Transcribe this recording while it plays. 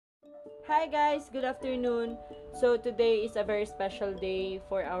Hi guys, good afternoon. So today is a very special day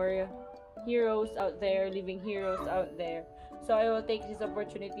for our heroes out there, living heroes out there. So I will take this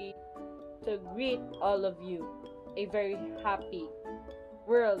opportunity to greet all of you a very happy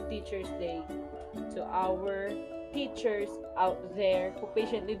World Teachers Day to our teachers out there who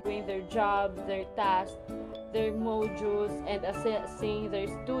patiently doing their job, their tasks, their modules, and assessing their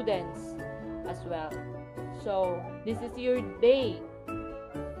students as well. So, this is your day.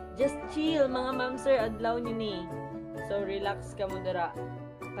 Just chill, mga ma'am sir, adlaw nyo ni. So, relax ka mo dara.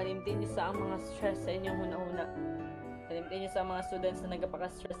 Kalimtin nyo sa ang mga stress sa inyong huna-huna. Kalimtin nyo sa mga students na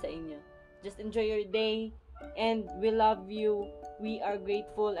nagapaka-stress sa inyo. Just enjoy your day, and we love you. We are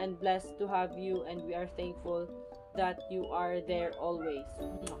grateful and blessed to have you, and we are thankful that you are there always.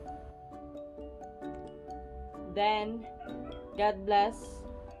 Then, God bless.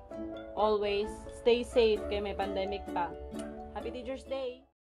 Always stay safe kay may pandemic pa. Happy Teachers Day!